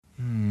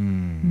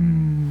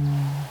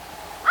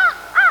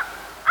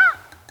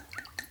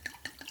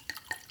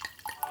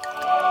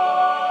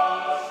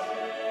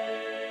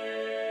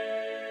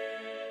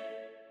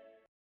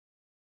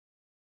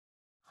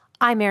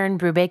I'm Erin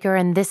Brubaker,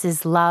 and this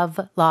is Love,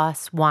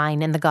 Loss,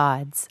 Wine, and the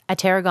Gods, a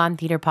Tarragon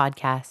Theatre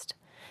podcast.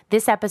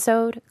 This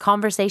episode,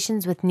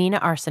 Conversations with Nina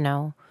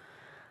Arsenault.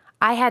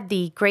 I had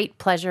the great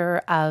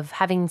pleasure of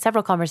having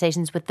several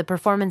conversations with the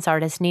performance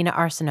artist Nina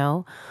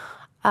Arsenault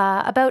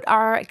about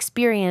our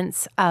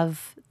experience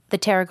of the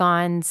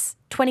Tarragon's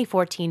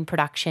 2014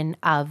 production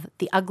of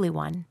The Ugly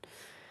One.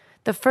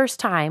 The first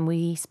time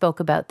we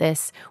spoke about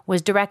this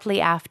was directly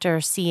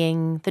after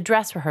seeing the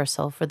dress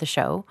rehearsal for the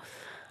show.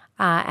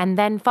 And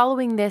then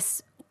following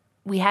this,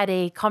 we had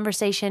a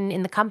conversation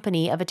in the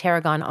company of a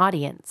Tarragon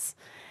audience.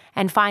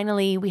 And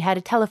finally, we had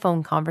a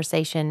telephone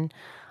conversation.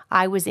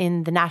 I was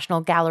in the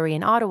National Gallery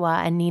in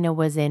Ottawa, and Nina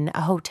was in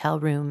a hotel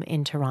room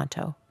in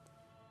Toronto.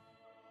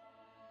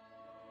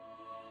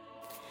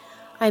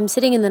 I'm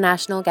sitting in the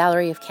National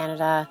Gallery of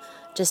Canada,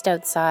 just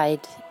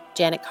outside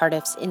Janet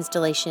Cardiff's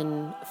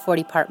installation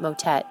 40-part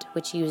motet,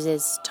 which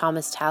uses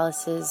Thomas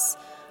Tallis's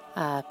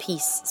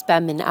piece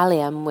Spem in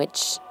Aliam,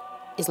 which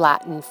is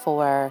Latin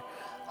for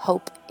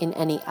hope in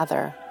any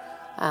other,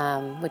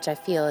 which I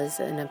feel is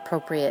an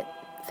appropriate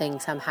thing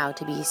somehow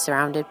to be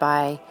surrounded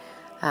by,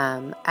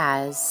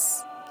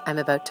 as I'm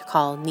about to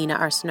call Nina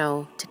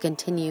Arsenault to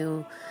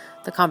continue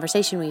the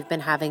conversation we've been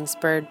having,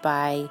 spurred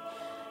by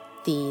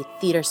the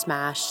Theatre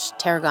Smash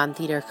Tarragon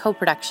Theatre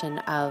co-production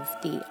of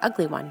The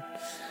Ugly One.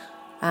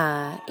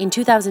 In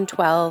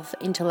 2012,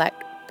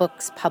 Intellect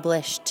Books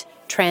published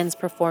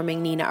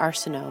Transperforming Nina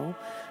Arsenault,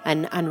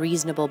 an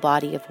unreasonable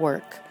body of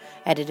work,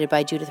 edited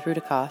by Judith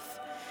Rudikoff.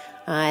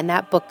 And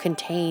that book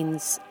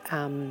contains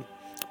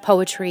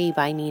poetry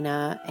by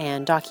Nina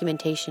and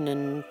documentation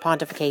and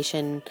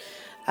pontification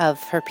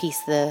of her piece,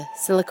 The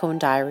Silicone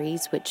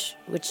Diaries, which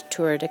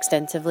toured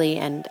extensively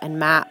and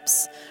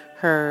maps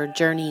her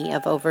journey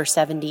of over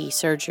 70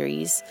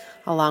 surgeries,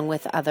 along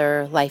with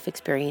other life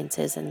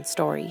experiences and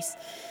stories.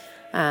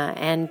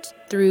 And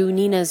through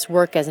Nina's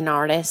work as an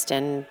artist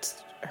and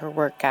her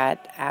work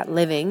at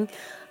Living,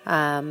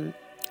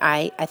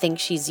 I think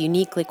she's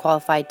uniquely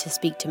qualified to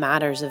speak to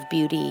matters of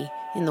beauty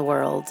in the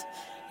world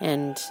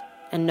and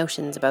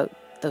notions about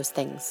those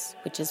things,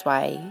 which is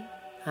why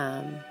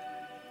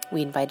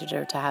we invited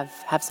her to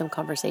have some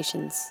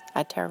conversations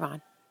at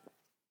Tarragon.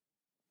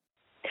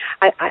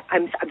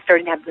 I'm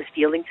starting to have those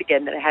feelings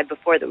again that I had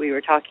before that we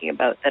were talking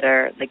about, that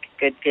are like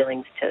good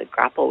feelings to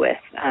grapple with.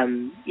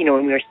 When we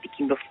were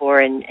speaking before,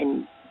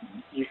 and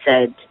you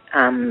said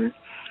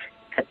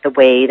that the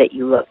way that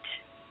you looked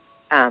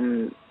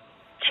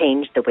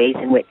changed the ways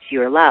in which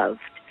you're loved.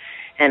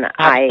 And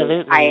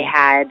I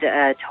had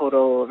a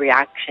total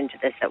reaction to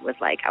this that was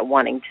like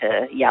wanting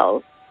to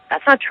yell,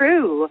 "That's not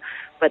true!"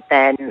 But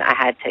then I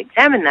had to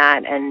examine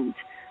that, and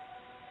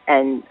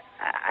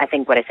I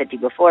think what I said to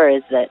you before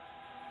is that,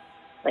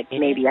 like,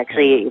 maybe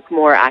actually it's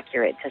more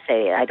accurate to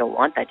say I don't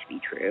want that to be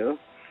true.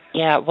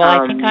 Yeah,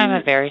 well, I think I'm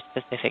a very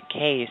specific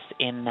case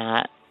in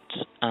that,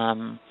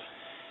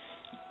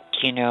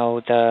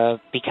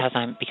 because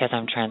I'm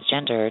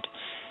transgendered.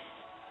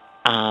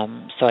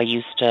 So I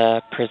used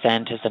to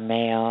present as a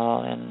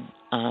male, and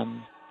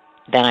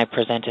then I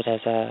presented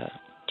as a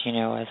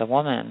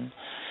woman.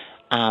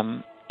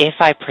 If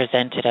I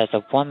presented as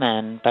a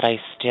woman, but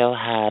I still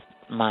had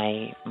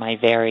my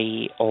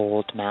very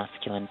old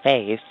masculine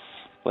face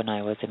when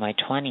I was in my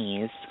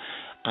 20s,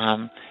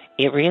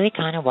 it really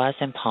kind of was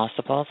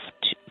impossible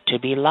to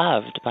be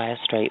loved by a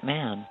straight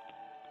man.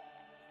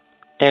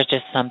 There's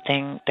just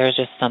something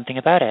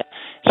about it.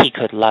 He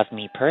could love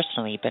me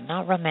personally, but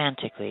not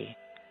romantically.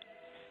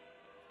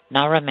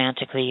 Not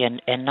romantically,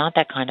 and not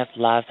that kind of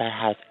love that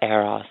has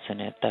eros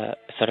in it, the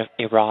sort of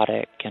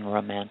erotic and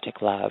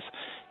romantic love.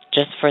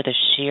 Just for the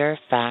sheer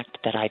fact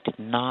that I did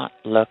not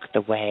look the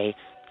way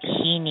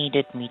he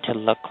needed me to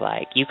look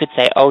like. You could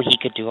say, oh, he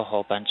could do a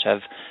whole bunch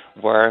of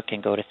work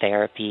and go to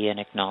therapy and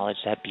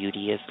acknowledge that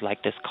beauty is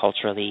like this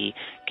culturally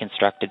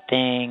constructed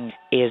thing.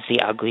 Is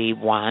the ugly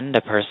one the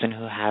person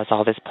who has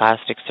all this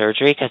plastic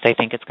surgery because they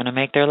think it's going to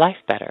make their life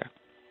better?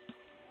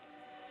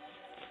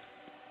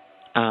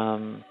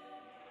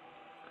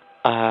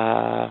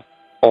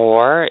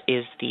 Or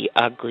is the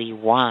ugly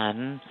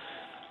one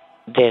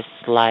this,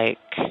 like,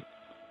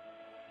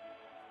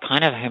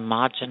 kind of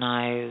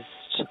homogenized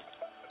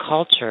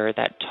culture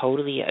that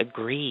totally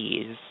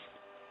agrees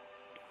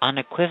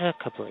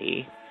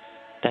unequivocally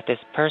that this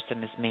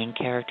person, this main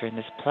character in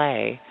this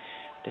play,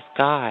 this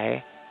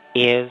guy,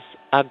 is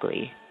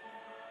ugly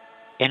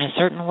in a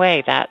certain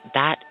way?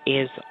 That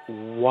is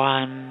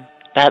one.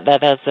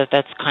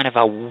 That's kind of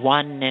a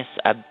oneness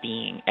of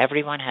being.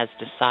 Everyone has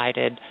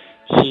decided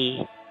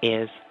he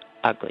is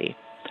ugly.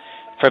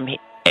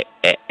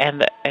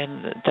 And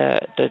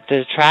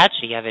the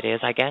tragedy of it is,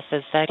 I guess,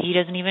 is that he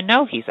doesn't even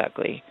know he's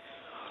ugly.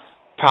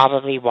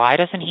 Probably why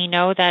doesn't he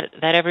know that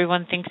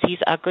everyone thinks he's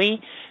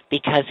ugly?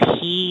 Because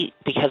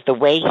the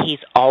way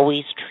he's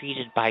always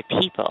treated by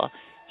people,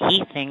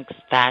 he thinks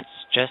that's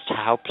just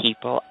how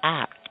people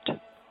act.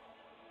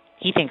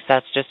 He thinks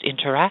that's just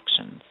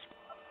interactions.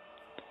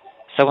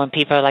 So when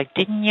people are like,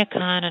 didn't you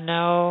kind of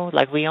know?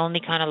 Like, we only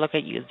kind of look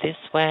at you this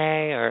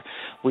way, or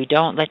we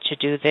don't let you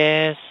do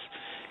this.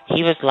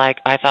 he was like,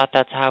 I thought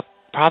that's how,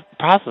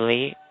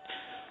 probably,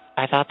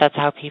 I thought that's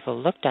how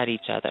people looked at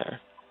each other.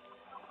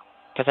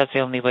 Because that's the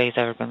only way he's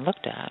ever been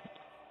looked at.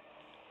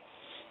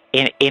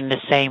 In the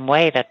same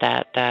way that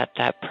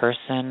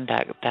person,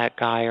 that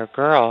guy or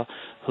girl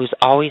who's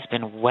always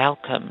been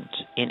welcomed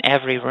in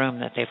every room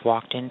that they've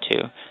walked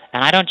into.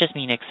 And I don't just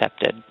mean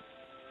accepted.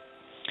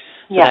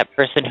 Yeah. So that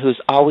person who's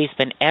always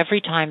been,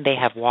 every time they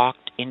have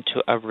walked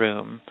into a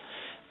room,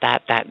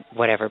 that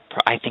whatever,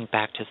 I think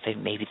back to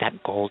maybe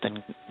that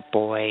golden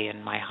boy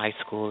in my high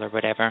school or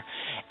whatever.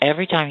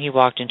 Every time he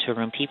walked into a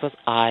room, people's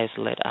eyes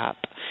lit up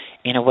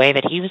in a way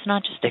that he was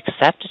not just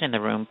accepted in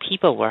the room.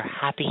 People were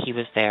happy he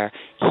was there.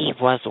 He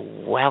was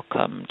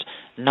welcomed,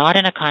 not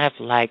in a kind of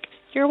like,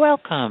 you're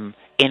welcome,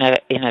 in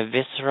a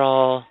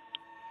visceral,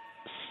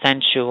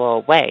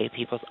 sensual way.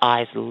 People's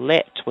eyes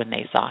lit when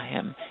they saw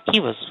him. He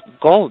was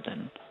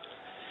golden.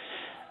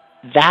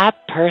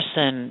 That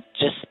person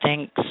just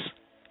thinks,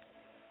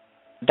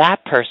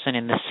 that person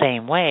in the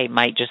same way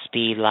might just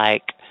be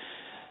like,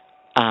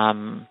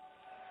 that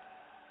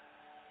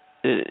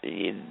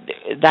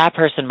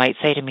person might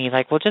say to me,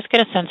 like, well, just get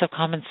a sense of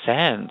common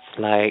sense,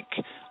 like,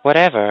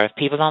 whatever. If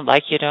people don't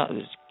like you,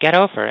 don't get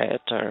over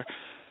it, or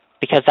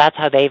because that's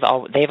how they've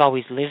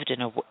always lived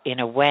in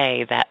a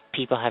way that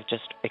people have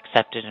just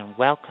accepted and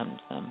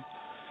welcomed them.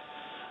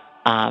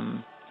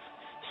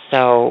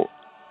 So,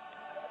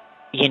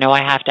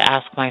 I have to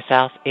ask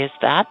myself, is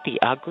that the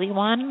ugly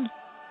one?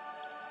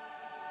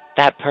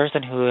 That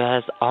person who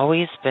has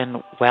always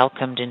been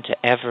welcomed into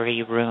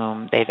every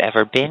room they've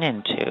ever been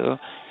into,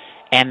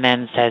 and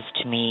then says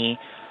to me,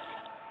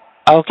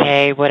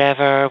 okay,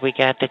 whatever, we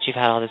get that you've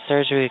had all this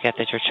surgery, we get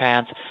that you're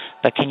trans,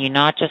 but can you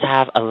not just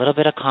have a little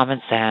bit of common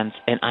sense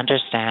and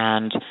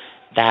understand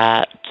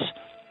that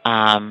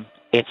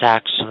it's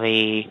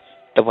actually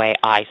the way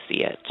I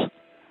see it,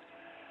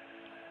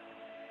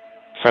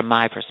 from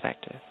my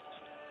perspective?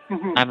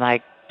 Mm-hmm. I'm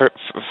like,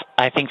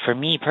 I think for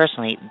me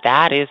personally,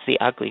 that is the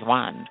ugly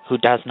one who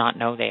does not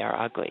know they are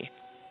ugly.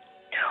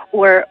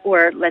 Or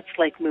let's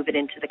like move it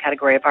into the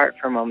category of art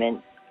for a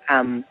moment.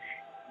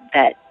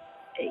 That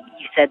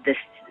you said to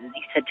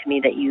me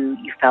that you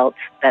felt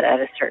that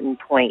at a certain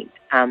point,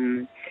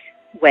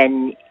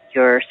 when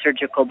your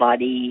surgical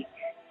body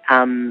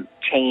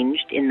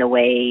changed in the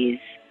ways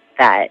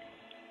that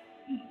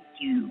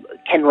you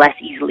can less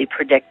easily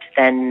predict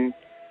than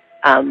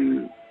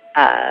perhaps,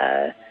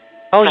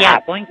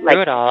 Going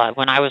through it all,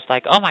 when I was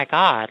like, oh my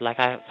God, like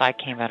if I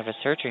came out of a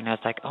surgery and I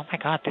was like, oh my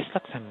God, this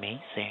looks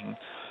amazing.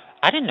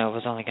 I didn't know it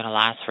was only going to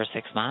last for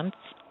 6 months,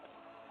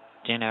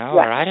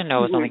 or I didn't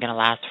know it was only going to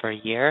last for a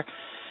year.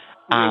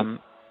 And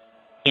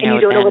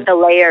you don't know what the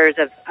layers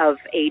of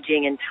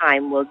aging and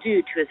time will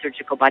do to a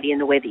surgical body in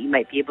the way that you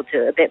might be able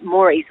to a bit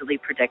more easily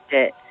predict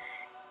it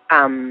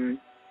Well,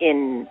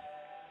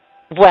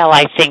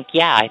 I think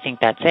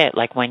that's it.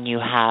 Like when you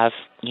have,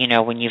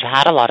 when you've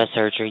had a lot of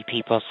surgery,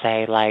 people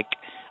say like,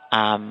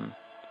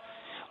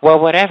 well,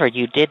 whatever,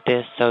 you did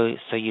this, so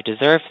you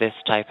deserve this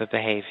type of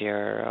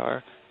behavior,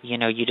 or,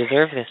 you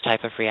deserve this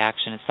type of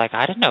reaction. It's like,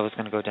 I didn't know it was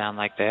going to go down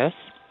like this.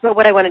 But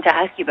what I wanted to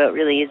ask you about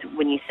really is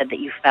when you said that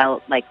you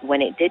felt like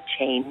when it did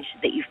change,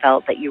 that you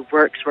felt that your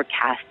works were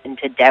cast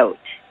into doubt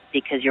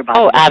because your body.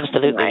 Oh,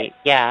 absolutely, right.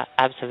 Yeah,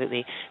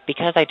 absolutely.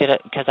 Because I did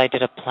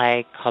a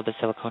play called The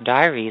Silicone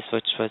Diaries,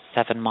 which was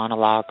 7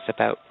 monologues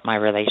about my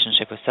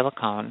relationship with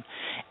silicone,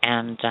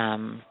 and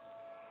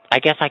I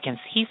guess I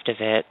conceived of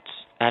it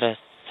at a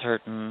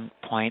certain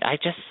point. I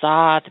just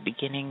saw at the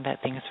beginning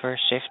that things were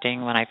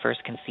shifting when I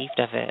first conceived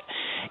of it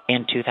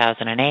in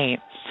 2008.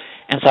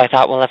 And so I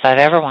thought, well, if I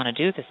ever want to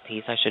do this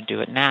piece, I should do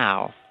it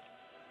now.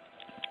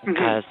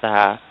 Because,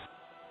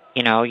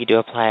 you do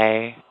a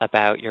play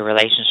about your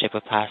relationship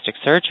with plastic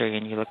surgery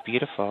and you look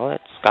beautiful,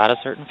 it's got a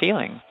certain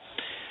feeling.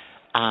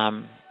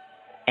 And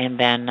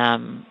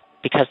then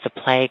because the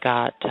play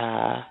got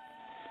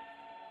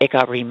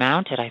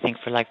remounted, I think,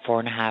 for like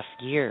 4.5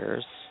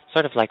 years,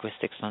 sort of like with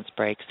 6 months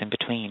breaks in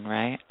between,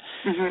 right?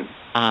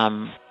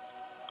 Mm-hmm.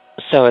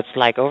 So it's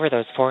like over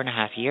those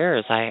 4.5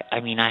 years, I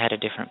had a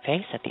different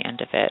face at the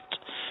end of it.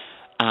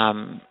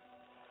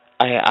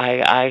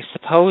 I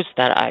suppose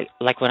that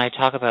when I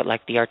talk about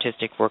like the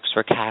artistic works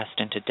were cast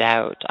into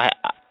doubt,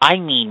 I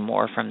mean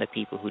more from the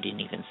people who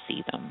didn't even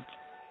see them.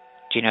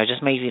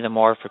 Just maybe the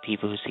more for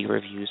people who see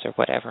reviews or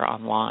whatever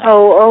online.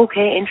 Oh,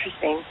 okay,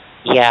 interesting.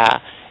 Yeah,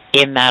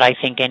 in that I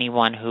think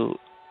anyone who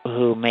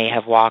may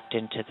have walked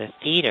into the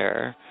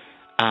theater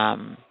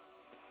got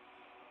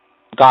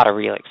a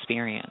real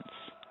experience.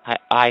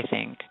 I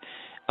think,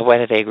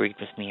 whether they agreed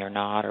with me or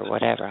not or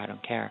whatever, I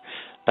don't care.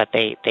 But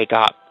they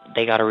got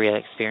a real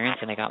experience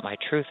and they got my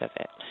truth of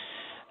it.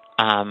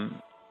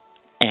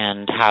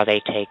 And how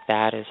they take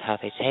that is how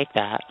they take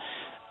that.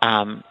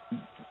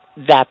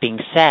 That being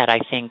said, I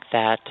think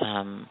that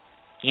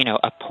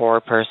a poor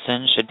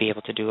person should be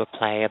able to do a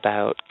play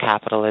about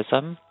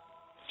capitalism.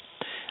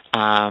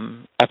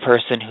 A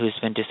person who's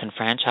been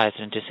disenfranchised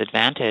and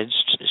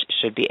disadvantaged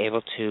should be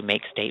able to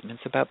make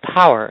statements about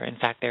power. In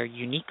fact, they're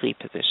uniquely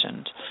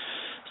positioned.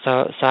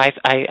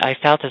 I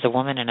felt as a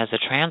woman and as a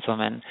trans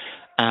woman,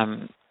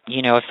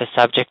 if the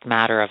subject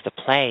matter of the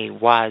play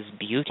was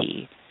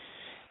beauty,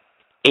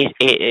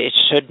 it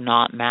should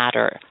not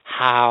matter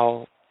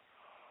how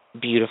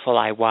beautiful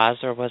I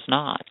was or was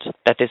not,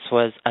 that this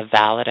was a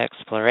valid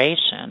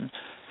exploration.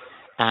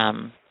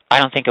 I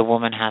don't think a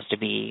woman has to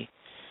be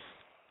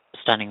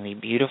stunningly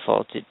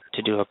beautiful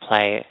to do a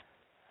play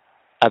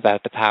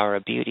about the power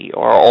of beauty,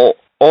 or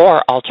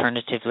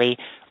alternatively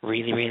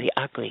really, really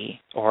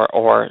ugly, or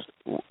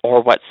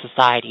what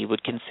society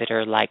would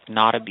consider like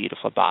not a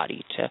beautiful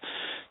body,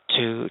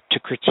 to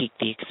critique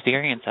the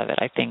experience of it.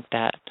 I think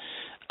that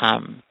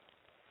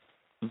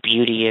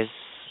beauty is,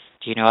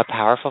 a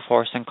powerful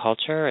force in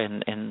culture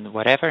and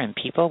whatever, in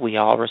people. We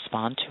all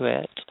respond to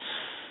it.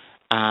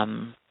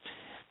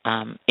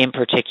 In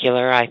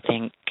particular, I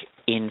think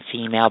in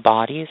female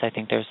bodies, I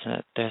think there's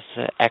an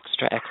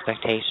extra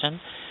expectation.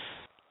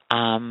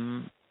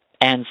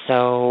 And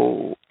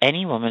so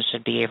any woman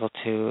should be able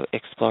to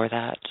explore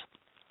that.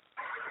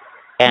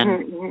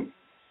 And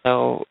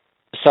so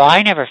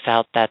I never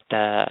felt that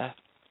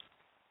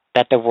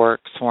the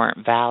works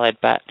weren't valid,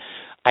 but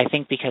I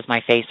think because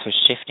my face was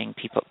shifting,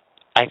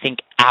 I think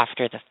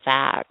after the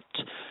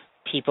fact,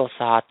 people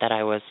thought that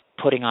I was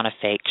putting on a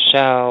fake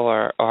show,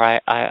 or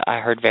I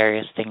heard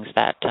various things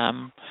that,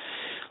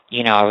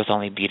 I was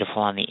only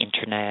beautiful on the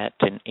internet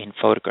and in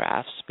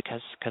photographs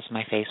because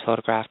my face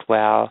photographed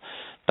well,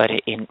 but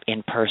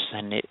in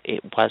person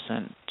it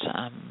wasn't.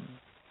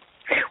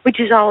 Which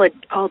is all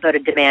about a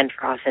demand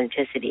for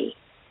authenticity,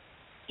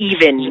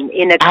 even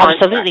in a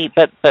construct. Absolutely,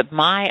 but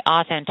my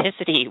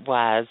authenticity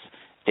was,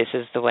 this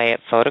is the way it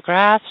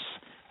photographs,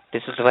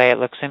 this is the way it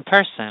looks in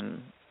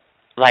person,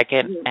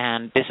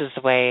 and this is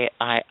the way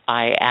I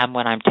am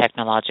when I'm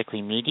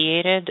technologically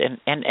mediated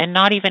and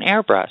not even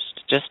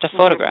airbrushed, just a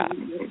photograph.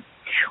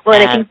 Well,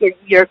 and I think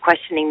you're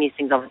questioning these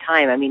things all the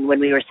time. I mean, when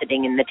we were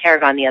sitting in the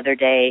Tarragon the other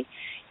day,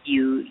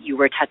 you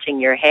were touching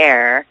your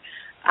hair,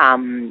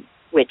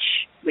 which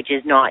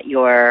is not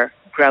your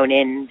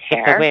grown-in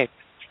hair. It's a wig.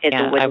 It's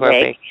a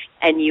wig.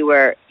 And you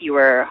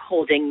were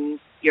holding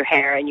your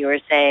hair and you were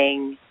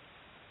saying,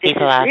 "This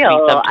People is ask real.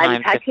 me sometimes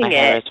I'm touching if my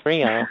hair is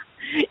real."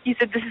 You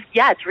said,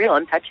 it's real.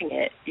 I'm touching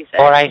it." You said.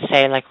 Or I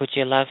say, would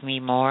you love me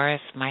more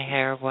if my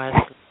hair was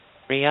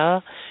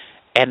real?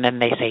 And then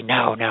they say,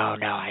 no,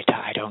 I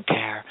don't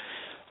care.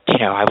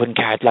 I wouldn't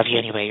care. I'd love you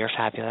anyway. You're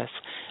fabulous.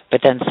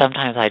 But then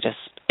sometimes I just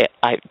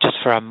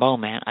for a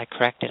moment, I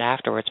correct it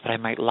afterwards, but I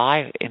might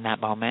lie in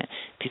that moment.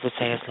 People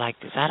say, is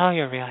that all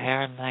your real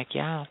hair? I'm like,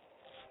 yeah.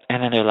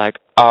 And then they're like,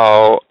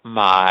 oh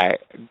my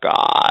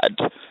God,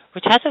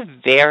 which has a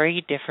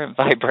very different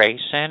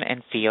vibration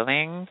and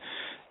feeling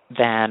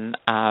than,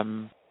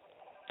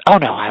 oh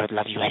no, I would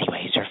love you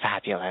anyways. You're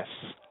fabulous,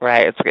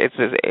 right?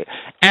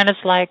 And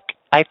it's like,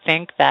 I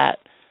think that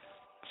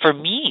for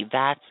me,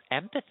 that's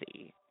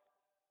empathy.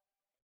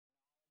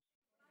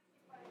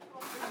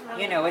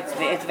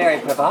 It's very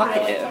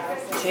provocative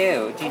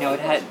too.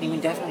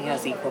 It definitely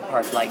has equal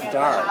parts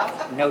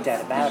dark, no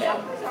doubt about it.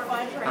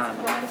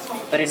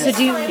 But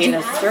in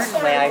a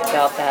certain way, I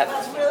felt that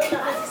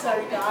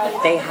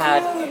they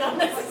had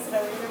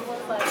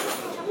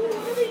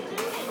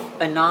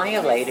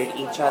annihilated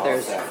each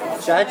other's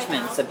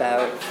judgments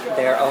about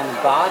their own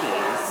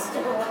bodies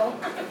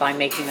by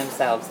making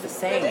themselves the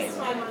same.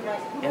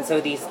 And so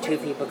these two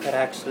people could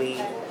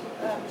actually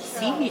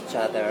see each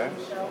other,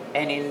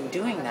 and in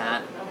doing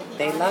that,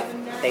 they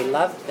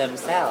loved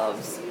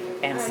themselves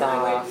and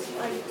saw.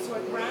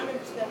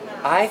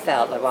 I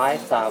felt that what I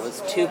saw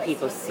was two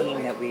people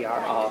seeing that we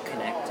are all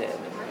connected.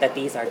 That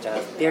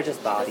they're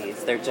just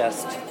bodies. They're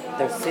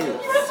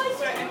suits,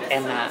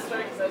 and that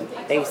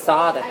they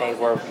saw that they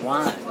were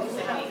one.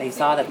 They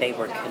saw that they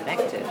were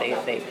connected.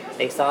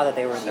 They saw that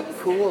they were in the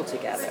pool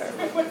together.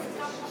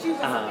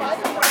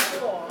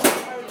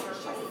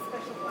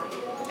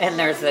 And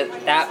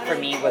that for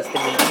me was the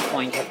meeting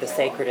point of the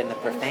sacred and the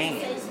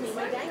profane.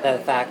 The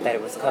fact that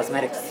it was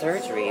cosmetic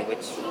surgery,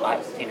 which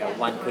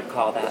one could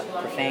call that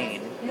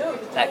profane,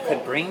 that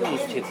could bring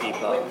these two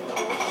people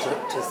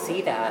to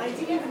see that,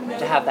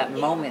 to have that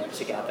moment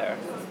together.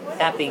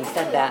 That being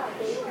said,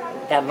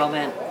 that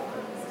moment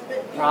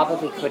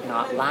probably could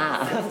not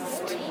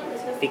last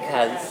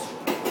because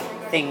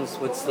things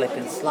would slip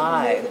and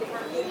slide.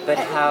 But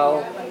I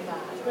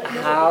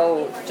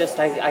just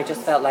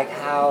felt like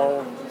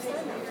how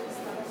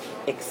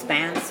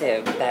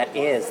expansive that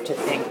is, to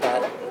think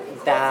that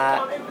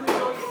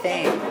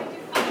thing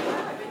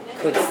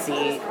could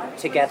see,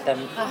 to get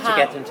them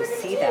to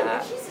see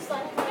that.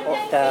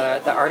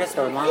 The artist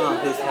Orlan,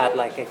 who's had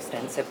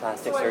extensive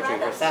plastic surgery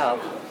herself,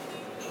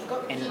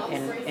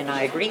 and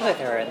I agree with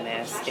her in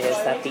this, is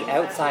that the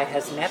outside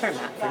has never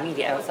matched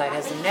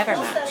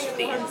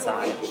the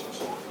inside.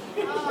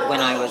 When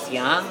I was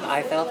young,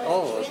 I felt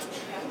old.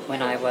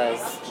 When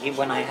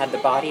I had the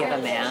body of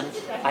a man,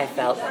 I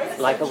felt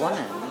like a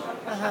woman.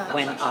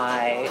 when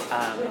I,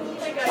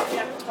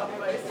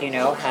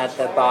 had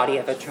the body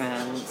of a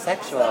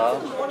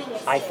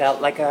transsexual, I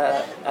felt like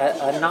a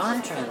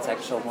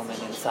non-transsexual woman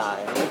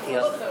inside.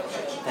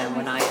 And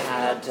when I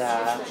had,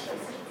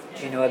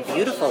 a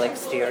beautiful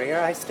exterior,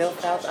 I still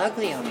felt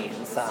ugly on the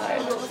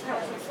inside.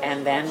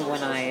 And then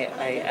when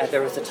I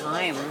there was a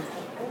time,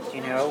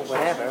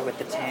 with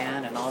the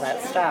tan and all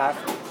that stuff,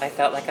 I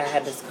felt like I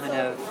had this kind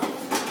of,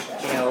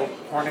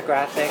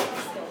 pornographic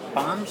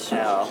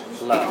bombshell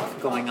look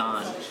going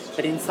on.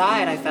 But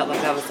inside, I felt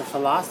like I was a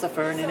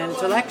philosopher and an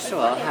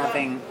intellectual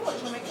having,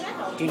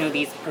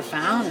 these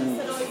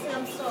profound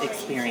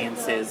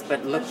experiences,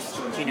 but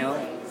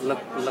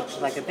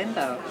looked like a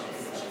bimbo.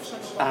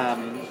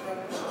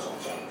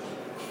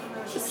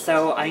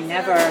 So I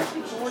never,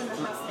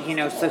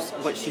 so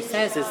what she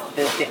says is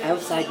that the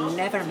outside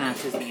never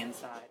matches the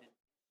inside.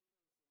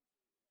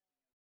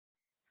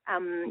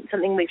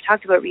 Something we've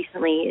talked about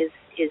recently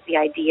is the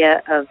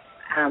idea of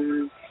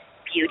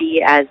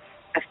beauty as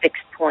a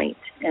fixed point,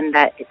 and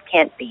that it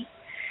can't be.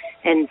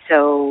 And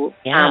so,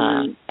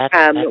 and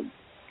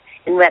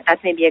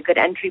that's maybe a good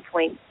entry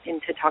point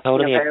into talking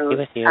totally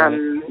about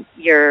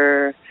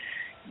your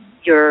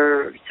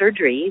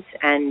surgeries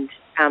and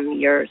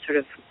your sort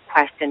of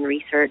quest and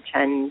research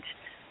and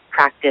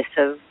practice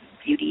of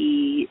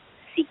beauty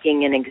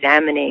seeking and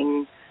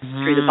examining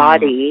through the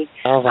body.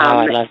 Oh wow,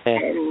 I love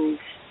this.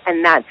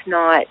 And that's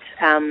not.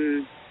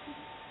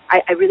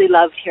 I really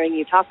loved hearing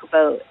you talk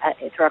about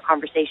through our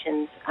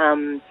conversations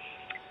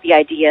the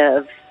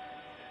idea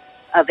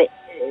of it,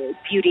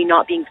 beauty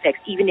not being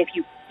fixed. Even if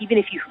you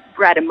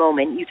were at a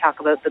moment, you talk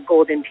about the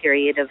golden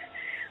period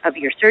of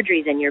your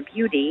surgeries and your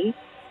beauty,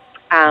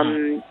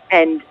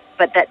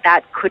 but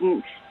that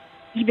couldn't,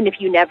 even if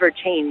you never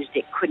changed,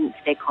 it couldn't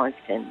stay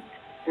constant.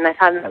 And I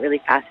found that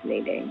really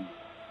fascinating.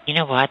 You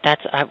know what?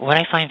 That's what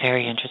I find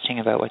very interesting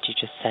about what you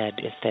just said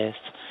is this.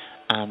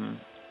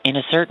 In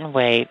a certain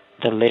way,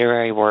 the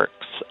literary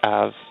works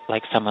of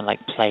someone like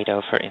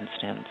Plato, for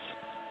instance,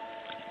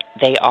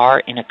 they are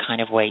in a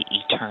kind of way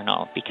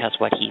eternal because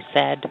what he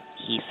said.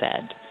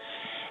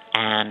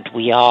 And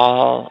we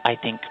all, I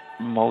think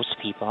most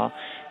people,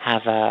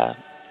 have a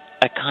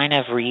kind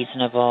of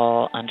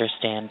reasonable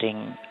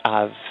understanding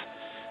of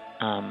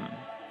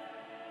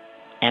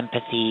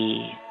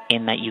empathy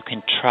in that you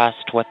can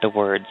trust what the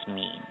words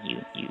mean.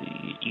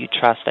 You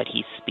trust that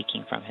he's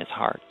speaking from his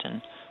heart,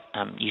 and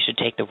you should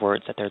take the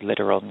words at their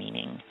literal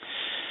meaning.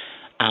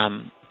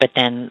 But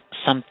then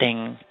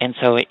something, and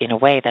so in a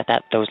way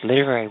that those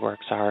literary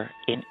works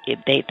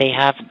they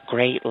have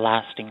great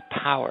lasting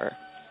power.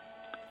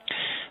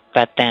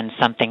 But then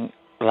something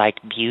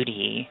like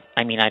beauty,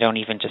 I mean, I don't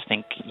even just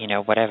think,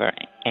 whatever,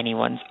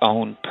 anyone's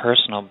own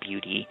personal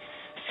beauty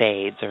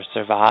fades or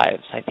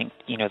survives. I think,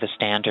 the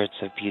standards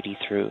of beauty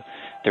through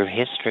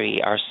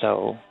history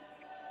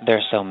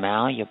they're so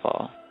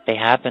malleable. They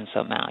have been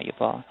so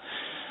malleable.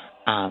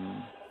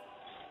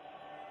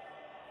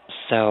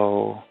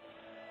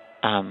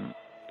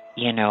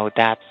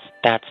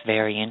 That's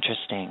very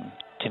interesting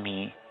to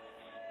me.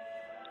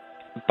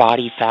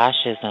 Body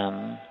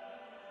fascism,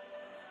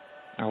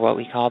 or what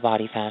we call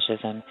body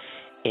fascism,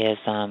 is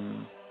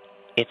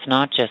it's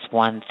not just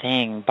one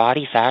thing.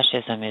 Body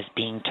fascism is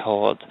being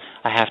told,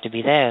 I have to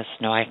be this,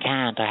 no I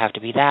can't, I have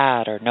to be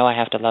that, or no I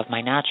have to love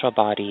my natural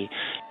body,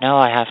 no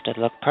I have to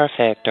look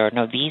perfect, or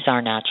no these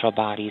are natural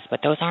bodies,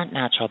 but those aren't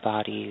natural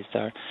bodies,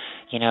 or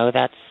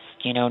that's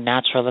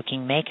natural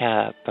looking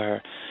makeup,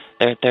 or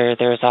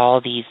there's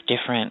all these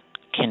different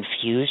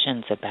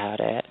confusions about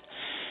it.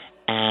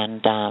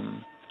 And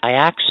I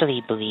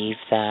actually believe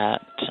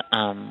that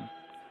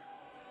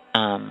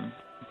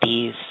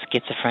these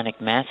schizophrenic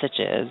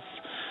messages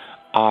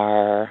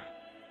are,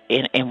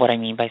 and what I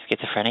mean by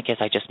schizophrenic is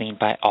I just mean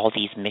by all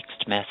these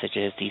mixed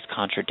messages, these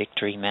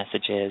contradictory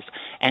messages,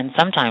 and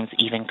sometimes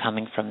even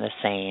coming from the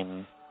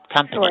same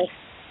company,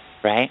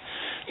 right?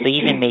 So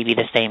even maybe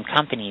the same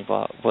company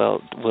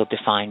will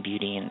define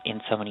beauty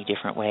in so many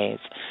different ways.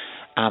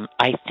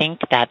 I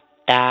think that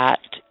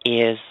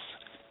is,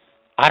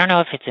 I don't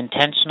know if it's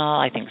intentional.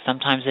 I think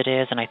sometimes it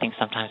is, and I think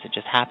sometimes it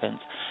just happens.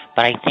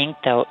 But I think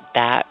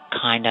that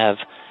kind of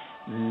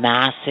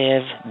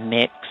massive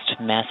mixed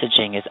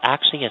messaging is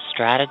actually a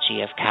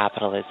strategy of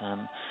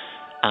capitalism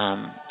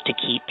to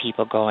keep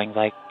people going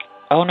like,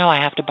 oh no, I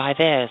have to buy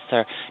this,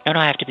 or no,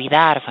 I have to be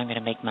that if I'm going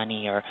to make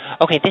money, or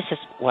okay, this is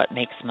what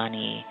makes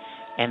money.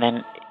 And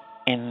then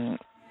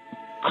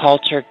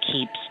culture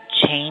keeps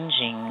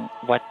changing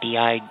what the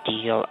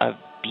ideal of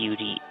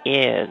beauty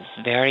is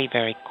very,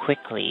 very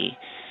quickly.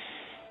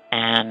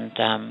 And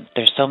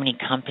there's so many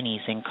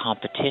companies in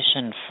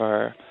competition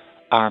for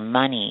our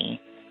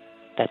money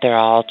that they're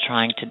all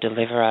trying to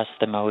deliver us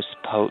the most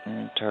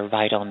potent or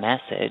vital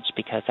message,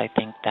 because I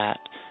think that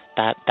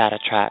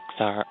attracts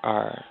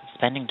our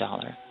spending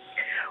dollar.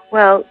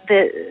 Well,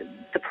 the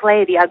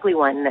play, The Ugly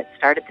One, that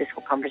started this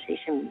whole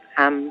conversation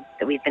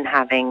that we've been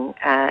having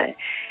has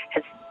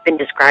been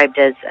described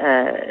as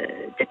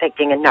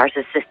depicting a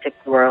narcissistic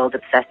world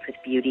obsessed with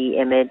beauty,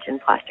 image,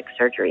 and plastic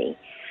surgery.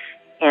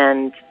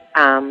 And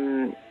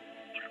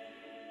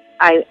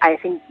I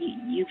think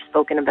you've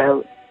spoken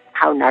about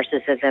how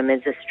narcissism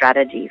is a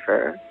strategy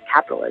for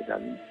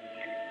capitalism,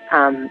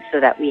 so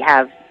that we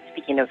have,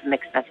 speaking of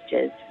mixed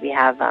messages, we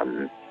have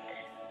a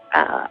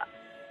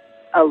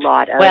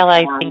lot of... Well,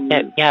 I think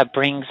that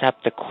brings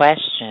up the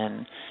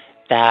question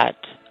that,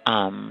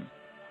 I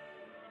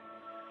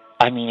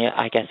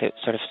guess it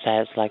sort of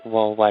says, like,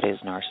 well, what is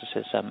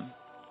narcissism?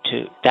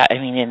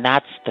 And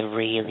that's the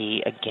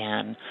really,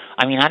 again,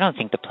 I don't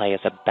think the play is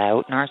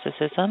about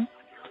narcissism.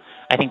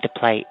 I think the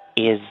play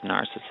is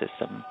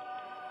narcissism.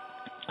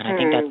 And I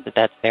think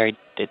that's very,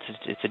 it's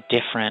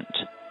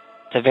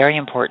a very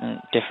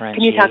important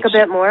differentiation. Can you talk a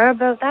bit more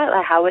about that,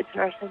 like how it's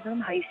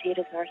narcissism, how you see it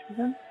as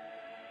narcissism?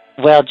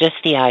 Well, just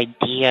the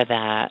idea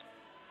that,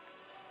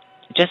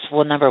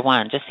 number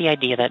one, just the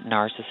idea that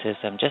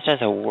narcissism, just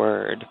as a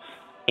word,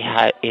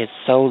 is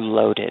so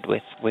loaded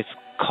with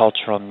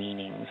cultural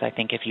meanings. I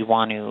think if you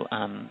want to,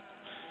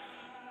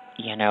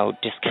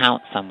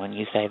 discount someone,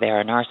 you say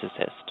they're a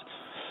narcissist.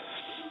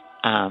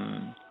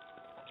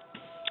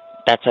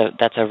 That's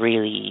a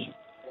really,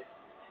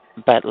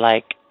 but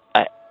like,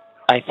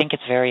 I think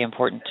it's very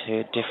important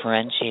to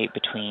differentiate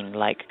between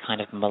like kind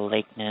of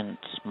malignant,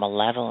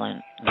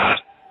 malevolent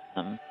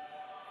narcissism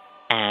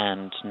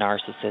and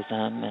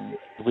narcissism, and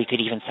we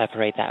could even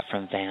separate that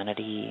from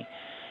vanity.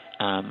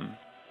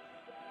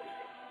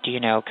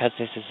 Because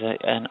this is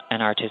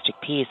an artistic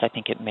piece, I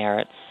think it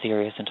merits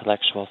serious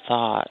intellectual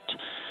thought.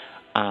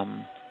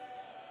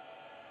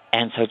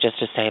 And so just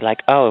to say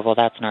like, oh, well,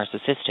 that's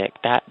narcissistic,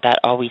 that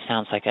always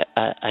sounds like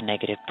a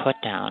negative put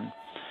down.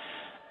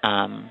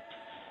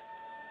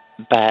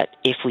 But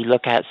if we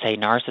look at, say,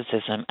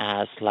 narcissism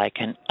as like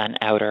an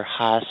outer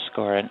husk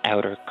or an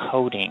outer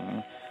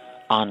coating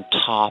on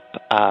top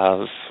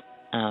of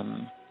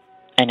an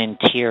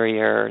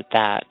interior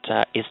that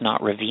is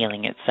not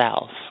revealing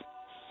itself,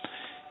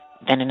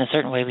 then in a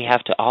certain way we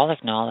have to all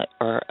acknowledge,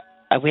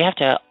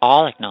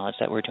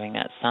 that we're doing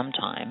that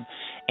sometime,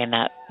 and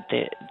that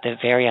the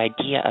very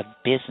idea of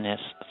business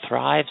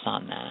thrives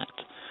on that.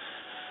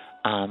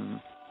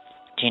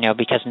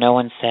 Because no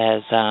one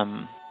says,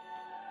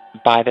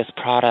 buy this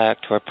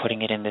product, we're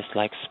putting it in this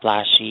like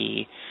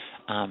splashy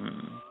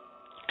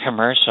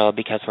commercial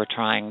because we're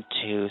trying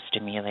to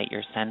stimulate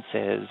your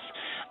senses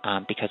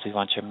because we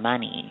want your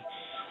money.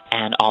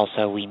 And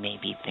also we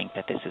maybe think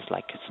that this is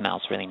like, it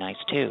smells really nice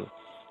too.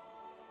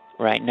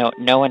 Right?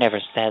 No one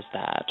ever says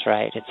that,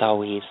 right?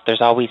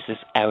 There's always this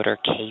outer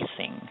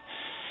casing.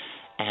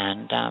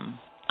 And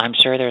I'm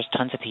sure there's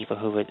tons of people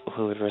who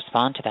would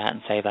respond to that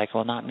and say like,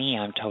 well, not me,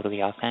 I'm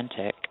totally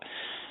authentic.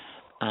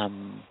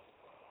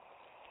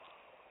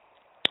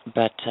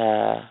 But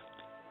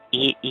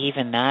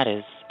even that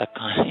is a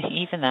kind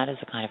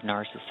of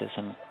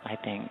narcissism, I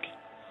think,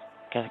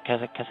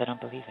 because I don't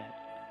believe it.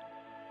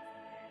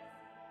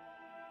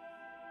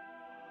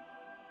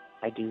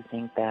 I do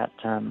think that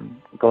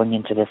going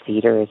into the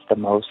theater is the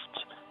most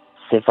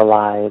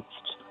civilized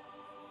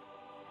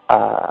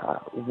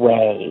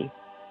way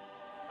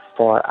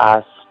for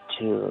us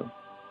to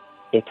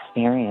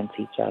experience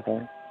each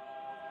other.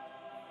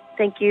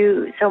 Thank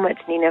you so much,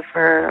 Nina,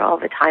 for all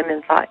the time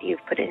and thought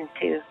you've put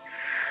into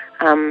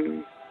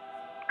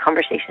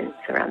conversations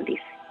around these,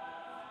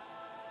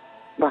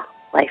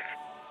 life.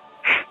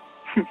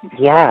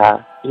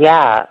 Yeah.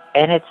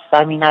 And it's,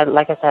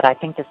 like I said, I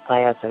think this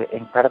play has an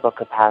incredible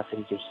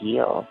capacity to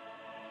heal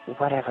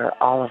whatever,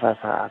 all of us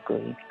are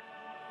ugly.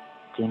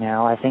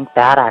 I think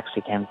that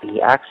actually can be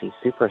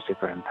super,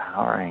 super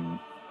empowering.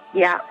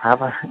 Yeah. How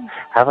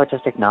about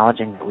just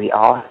acknowledging that we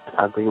all have an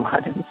ugly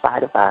one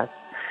inside of us?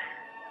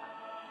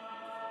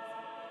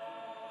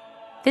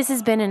 This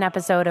has been an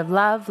episode of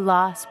Love,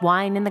 Loss,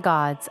 Wine, and the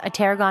Gods, a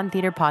Tarragon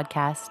Theatre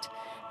podcast.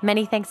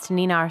 Many thanks to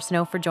Nina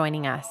Arsenault for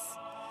joining us.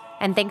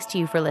 And thanks to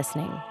you for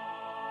listening.